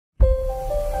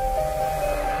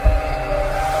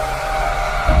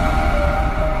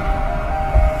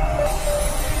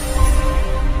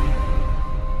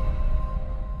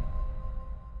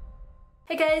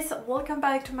welcome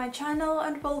back to my channel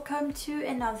and welcome to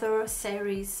another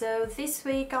series. So this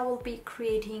week I will be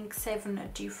creating 7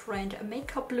 different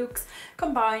makeup looks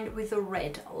combined with a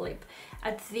red lip.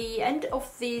 At the end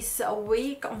of this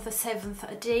week, on the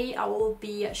 7th day, I will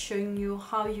be showing you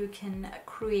how you can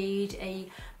create a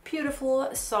beautiful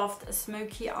soft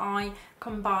smoky eye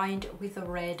combined with a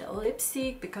red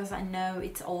lipstick, because I know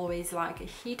it's always like a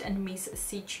hit and miss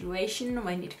situation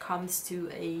when it comes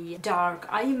to a dark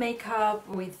eye makeup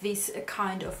with this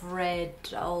kind of red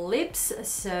lips.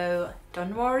 So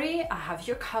don't worry, I have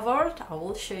you covered. I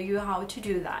will show you how to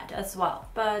do that as well.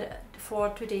 But for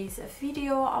today's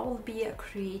video I will be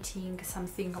creating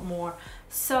something more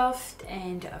soft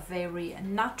and very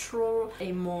natural,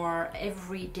 a more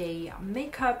everyday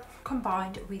makeup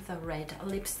combined with a red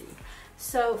lipstick.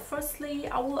 So firstly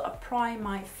I will prime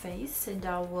my face and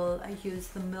I will use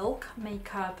the Milk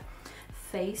Makeup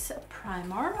face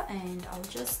primer, and I'll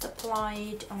just apply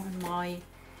it on my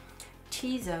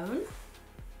T-zone.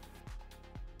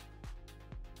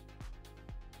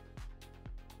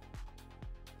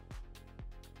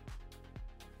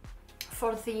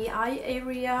 For the eye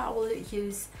area, I will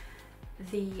use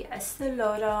the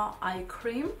Lauder EYE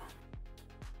CREAM.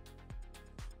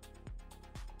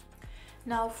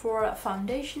 Now for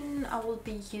foundation, I will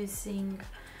be using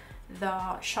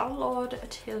the Gerard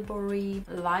Tilbury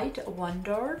Light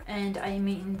Wonder, and I'm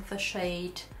in the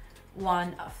shade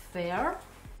One Fair.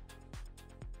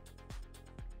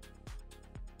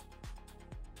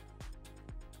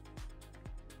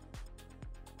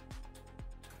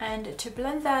 And to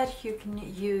blend that, you can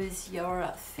use your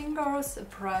fingers, a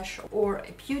brush or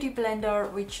a beauty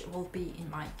blender, which will be in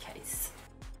my case.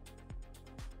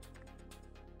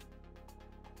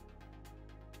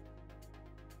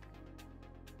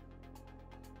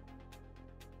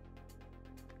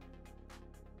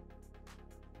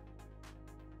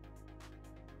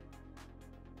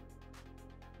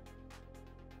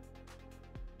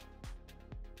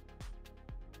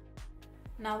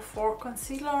 Now for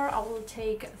concealer, I will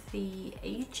take the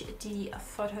HD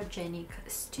Photogenic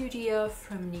Studio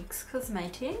from NYX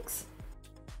Cosmetics.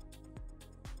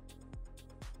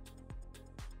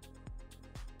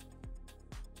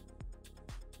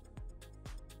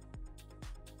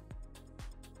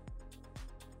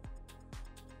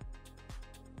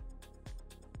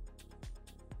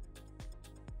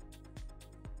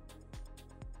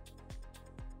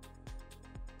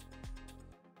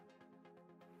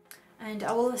 And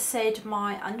I will set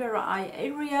my under eye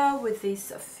area with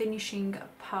this finishing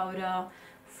powder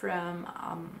from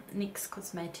NYX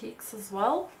Cosmetics as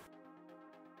well.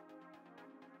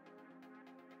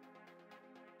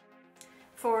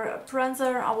 For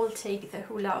bronzer, I will take the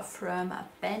Hoola from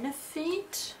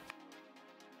Benefit.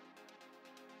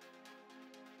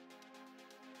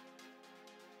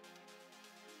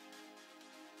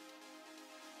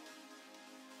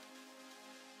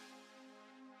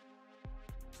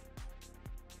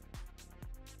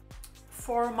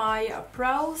 For my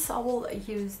brows, I will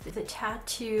use the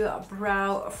Tattoo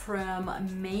Brow from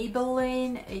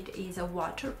Maybelline. It is a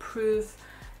waterproof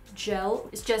gel.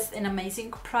 It's just an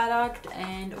amazing product,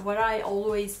 and what I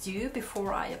always do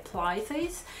before I apply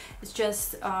this is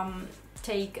just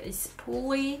take a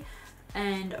spoolie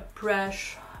and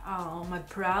brush my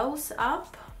brows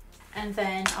up, and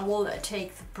then I will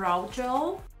take the brow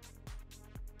gel .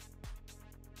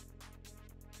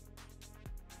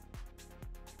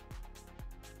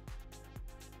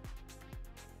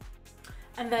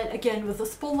 And then again with the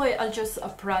spoolie, I'll just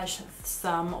brush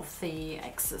some of the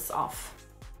excess off.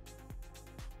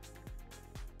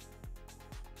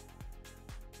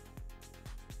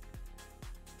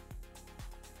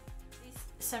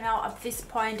 So now at this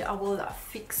point I will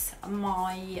fix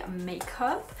my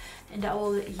makeup, and I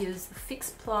will use the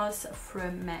Fix Plus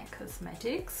from MAC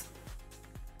Cosmetics.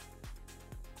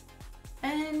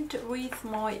 And with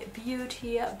my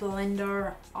beauty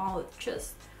blender, I'll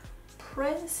just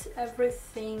press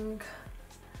everything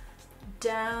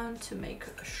down to make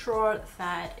sure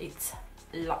that it's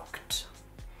locked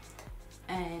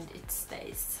and it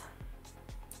stays.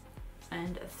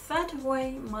 And that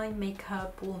way my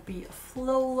makeup will be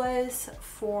flawless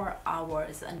for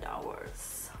hours and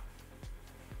hours.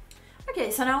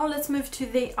 Okay, so now let's move to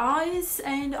the eyes,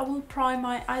 and I will prime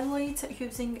my eyelids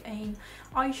using an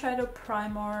eyeshadow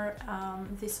primer,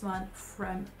 this one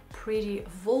from Pretty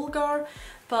Vulgar.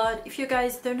 But if you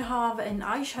guys don't have an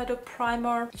eyeshadow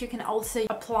primer, you can also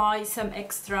apply some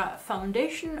extra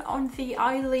foundation on the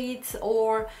eyelids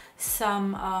or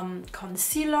some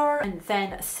concealer, and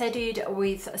then set it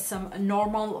with some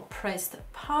normal pressed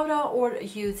powder or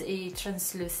use a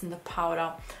translucent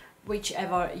powder,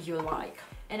 whichever you like.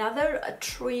 Another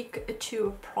trick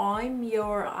to prime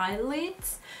your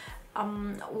eyelids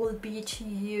will be to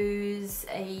use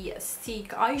a stick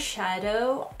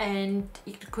eyeshadow, and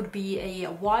it could be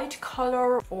a white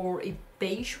color or a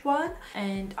beige one.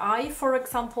 And for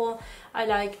example, I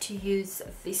like to use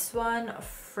this one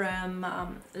from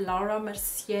Lauder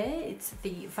Mercier. It's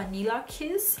the Vanilla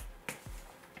Kiss,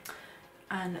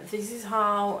 and this is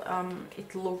how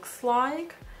it looks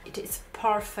like. It is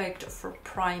perfect for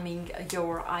priming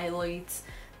your eyelids.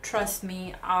 Trust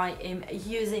me, I am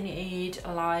using it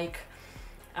like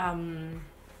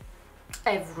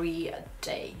every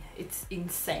day. It's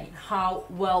insane how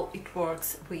well it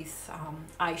works with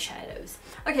eyeshadows.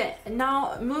 Okay,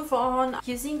 now move on.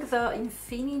 Using the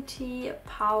Infinity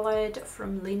palette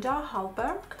from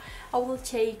Hallberg, I will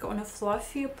take on a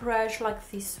fluffy brush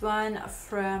like this one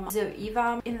from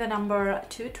Zoeva in the number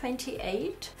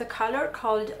 228, the color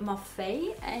called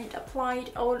Maffei, and apply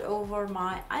it all over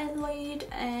my eyelid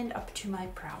and up to my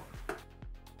brow.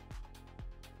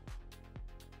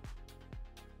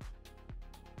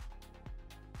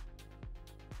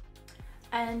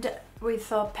 And with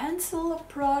a pencil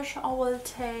brush, I will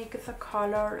take the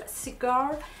color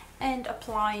Cigar and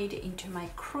apply it into my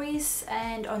crease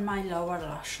and on my lower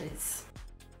lashes.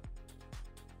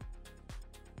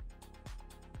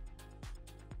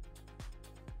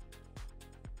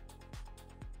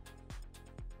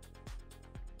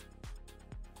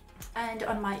 And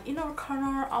on my inner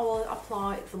corner, I will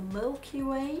apply the Milky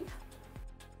Way.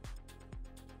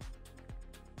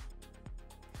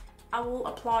 I will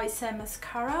apply some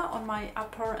mascara on my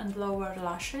upper and lower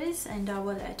lashes, and I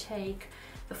will take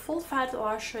the full fat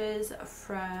lashes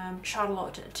from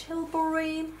Charlotte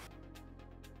Tilbury.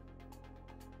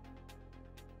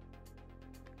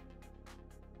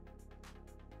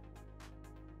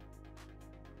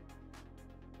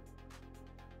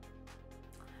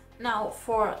 Now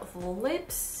for the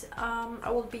lips, I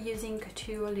will be using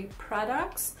two lip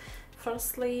products.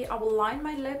 Firstly, I will line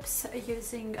my lips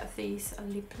using this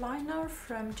lip liner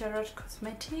from Gerard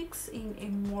Cosmetics in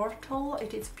Immortal.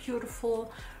 It is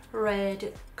beautiful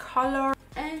red color.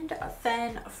 And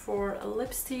then for a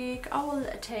lipstick, I will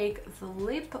take the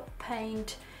lip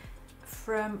paint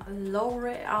from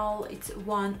L'Oréal. It's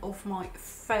one of my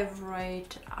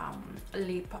favorite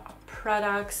lip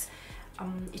products.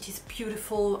 It is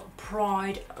beautiful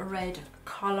bright red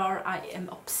color. I am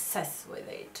obsessed with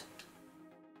it.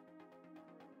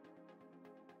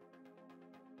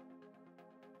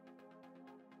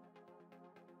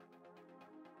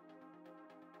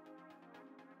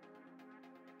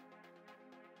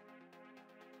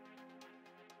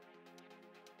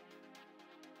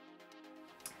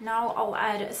 Now I'll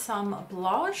add some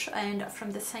blush, and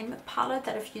from the same palette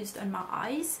that I've used on my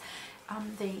eyes,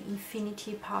 the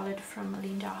Infinity palette from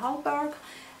Hallberg,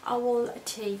 I will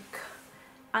take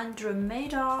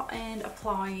Andromeda and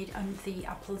apply it on the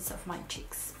apples of my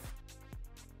cheeks.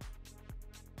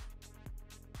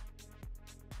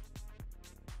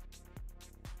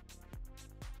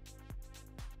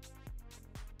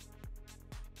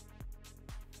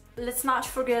 Let's not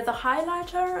forget the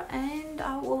highlighter, and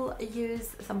I will use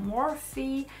the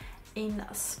Morphe in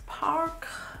Spark,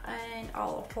 and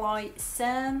I'll apply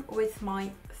some with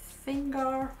my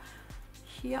finger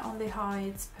here on the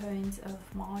highest points of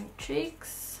my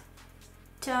cheeks,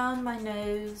 down my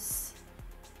nose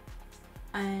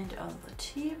and on the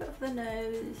tip of the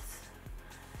nose,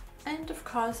 and of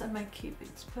course on my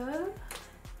cupid's bow.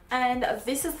 And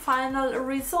this is the final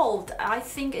result. I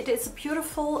think it is a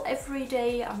beautiful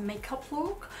everyday makeup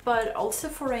look, but also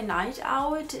for a night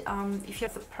out, if you're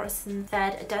the person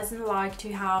that doesn't like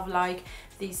to have like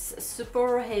this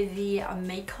super heavy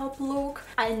makeup look.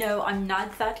 I know I'm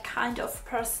not that kind of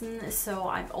person, so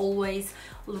I'm always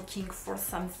looking for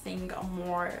something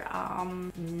more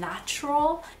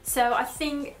natural. So I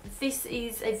think this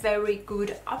is a very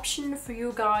good option for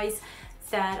you guys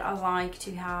that I like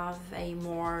to have a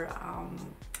more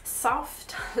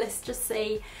soft, let's just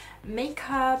say,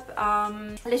 makeup.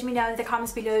 Let me know in the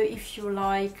comments below if you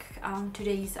like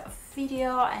today's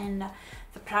video and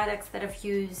the products that I've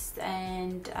used,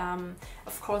 and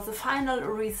of course the final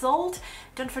result.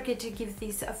 Don't forget to give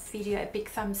this video a big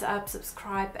thumbs up,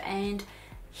 subscribe and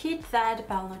hit that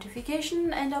bell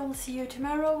notification, and I will see you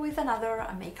tomorrow with another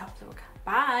makeup look.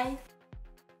 Bye!